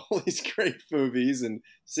about all these great movies and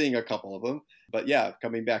seeing a couple of them. But yeah,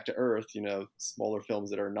 coming back to earth, smaller films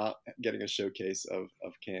that are not getting a showcase of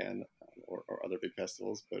Cannes or other big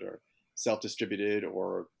festivals, but are self-distributed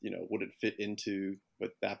or wouldn't fit into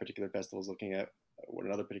what that particular festival is looking at, what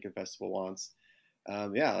another particular festival wants.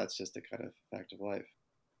 Yeah, that's just a kind of fact of life.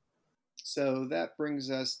 So that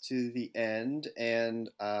brings us to the end, and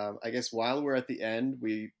I guess while we're at the end,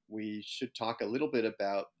 we should talk a little bit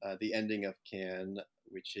about the ending of Cannes,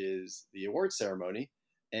 which is the award ceremony.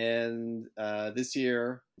 And this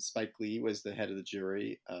year, Spike Lee was the head of the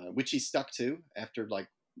jury, which he stuck to after like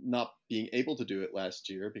not being able to do it last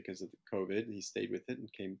year because of the COVID. He stayed with it and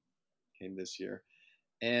came this year.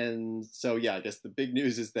 And so yeah, I guess the big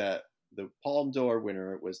news is that the Palme d'Or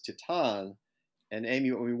winner was Titan. And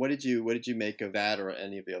Amy, I mean, what did you make of that or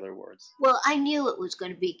any of the other awards? Well, I knew it was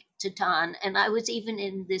going to be Titan, and I was even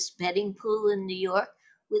in this betting pool in New York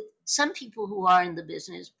with some people who are in the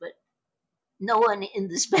business, but no one in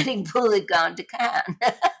this betting pool had gone to Cannes.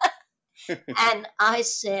 And I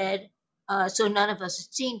said, so none of us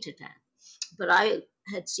had seen Titan, but I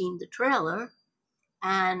had seen the trailer,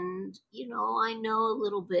 and I know a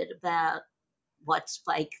little bit about what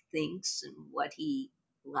Spike thinks and what he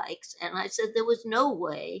likes. And I said there was no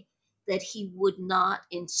way that he would not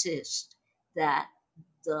insist that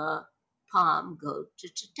the palm go to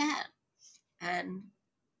Titan. And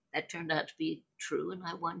that turned out to be true, and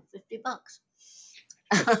I won $50.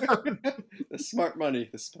 The smart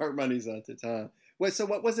money's on Titan. Wait, so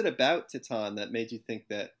what was it about Titan that made you think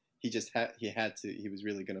that he was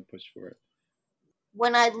really going to push for it?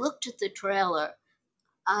 When I looked at the trailer,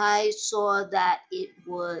 I saw that it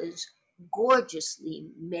was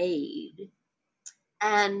gorgeously made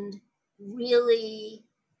and really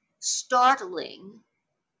startling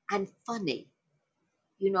and funny.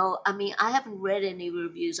 I mean, I haven't read any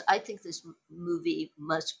reviews. I think this movie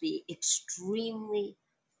must be extremely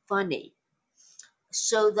funny,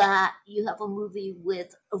 so that you have a movie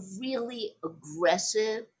with a really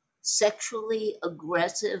aggressive, sexually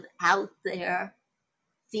aggressive, out there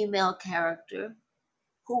female character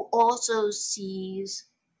who also sees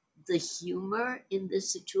the humor in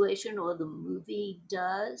this situation, or the movie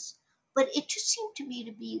does. But it just seemed to me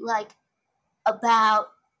to be like about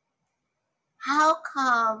how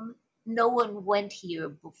come no one went here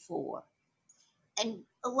before? And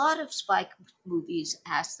a lot of spy movies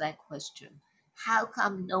ask that question. How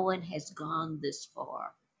come no one has gone this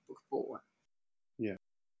far before? Yeah.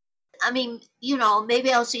 I mean,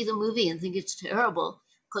 maybe I'll see the movie and think it's terrible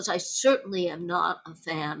because I certainly am not a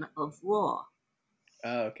fan of Raw,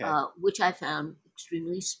 Oh, okay. which I found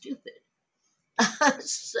extremely stupid.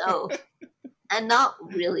 So, and not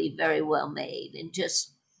really very well made, and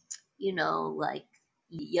just, like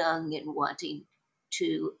young and wanting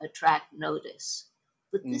to attract notice.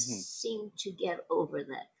 But this Hmm. seemed to get over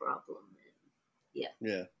that problem. And yeah,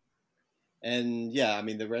 Yeah. And yeah, I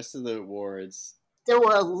mean, the rest of the awards. there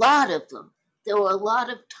were a lot of them. There were a lot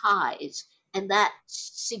of ties, and that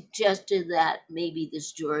suggested that maybe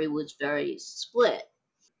this jury was very split.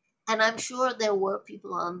 And I'm sure there were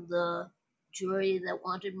people on the jury that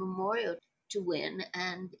wanted Memorial to win,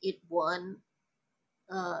 and it won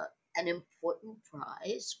uh, an important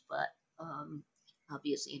prize, but um,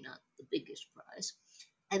 obviously not the biggest prize.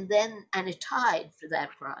 And it tied for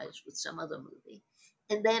that prize with some other movie.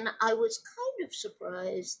 And then I was kind of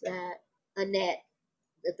surprised that Annette,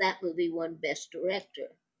 that movie won Best Director.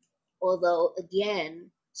 Although,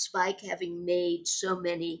 again, Spike having made so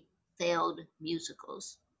many failed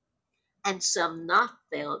musicals, and some not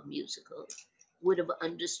failed musicals, would have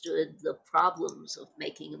understood the problems of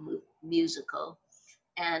making a musical,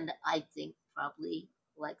 and I think probably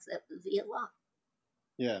likes that movie a lot.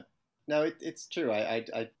 Yeah. No, it's true. I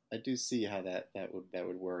do see how that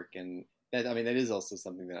would work, and that, I mean, that is also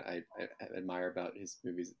something that I admire about his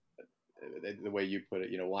movies. The way you put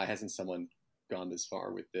it, why hasn't someone gone this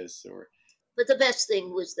far with this? Or But the best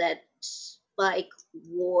thing was that Spike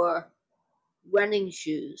wore running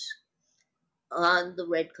shoes on the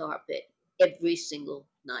red carpet every single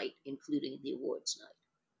night, including the awards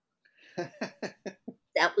night.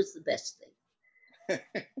 That was the best thing.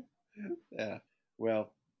 yeah.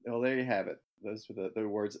 Well, there you have it. Those were the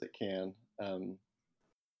words that can.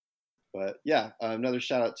 But yeah, another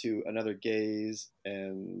shout out to Another Gaze,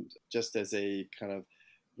 and just as a kind of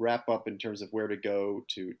wrap up in terms of where to go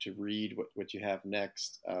to read what you have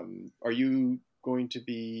next. Are you going to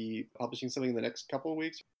be publishing something in the next couple of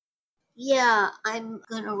weeks? Yeah, I'm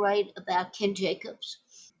going to write about Ken Jacobs,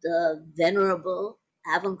 the venerable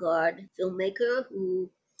avant garde filmmaker who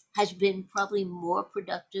has been probably more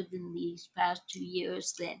productive in these past 2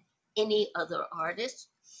 years than any other artist.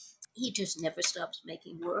 He just never stops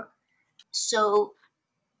making work. So,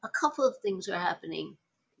 a couple of things are happening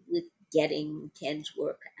with getting Ken's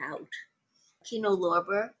work out. Kino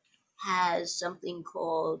Lorber has something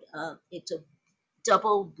called it's a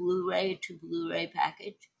double Blu-ray to Blu-ray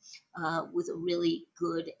package with a really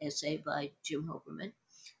good essay by Jim Hoberman,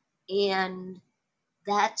 and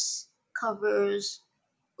that covers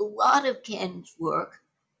a lot of Ken's work.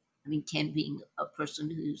 I mean, Ken being a person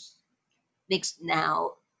who's makes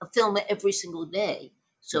now a film every single day,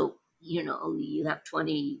 so you have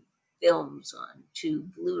 20 films on 2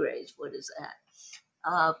 Blu-rays. What is that?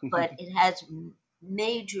 But it has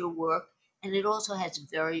major work, and it also has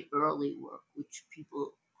very early work, which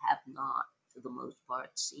people have not, for the most part,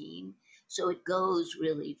 seen. So it goes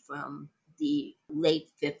really from the late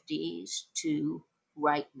 50s to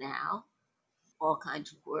right now, all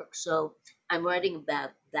kinds of work. So I'm writing about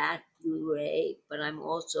that Blu-ray, but I'm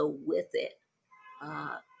also with it,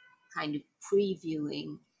 uh, kind of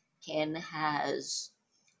previewing. Ken has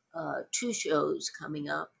 2 shows coming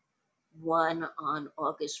up, one on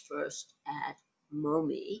August 1st at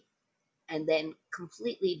MoMI, and then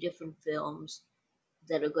completely different films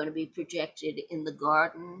that are going to be projected in the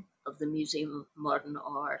garden of the Museum of Modern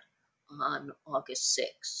Art on August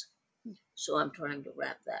 6th. So I'm trying to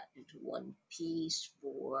wrap that into one piece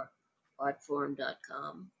for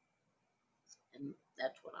artforum.com, and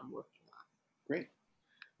that's what I'm working on. Great.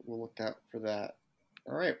 We'll look out for that.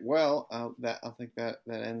 All right. Well, that I think that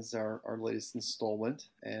ends our latest installment.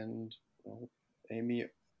 And well, Amy,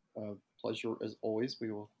 pleasure as always.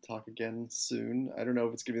 We will talk again soon. I don't know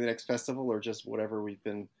if it's going to be the next festival or just whatever we've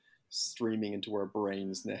been streaming into our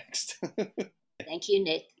brains next. Thank you,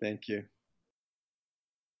 Nick. Thank you.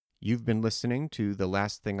 You've been listening to The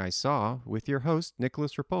Last Thing I Saw with your host,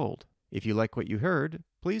 Nicholas Rapold. If you like what you heard,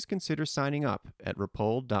 please consider signing up at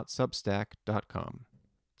rapold.substack.com.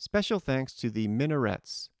 Special thanks to the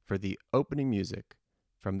Minarets for the opening music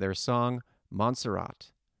from their song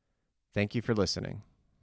Montserrat. Thank you for listening.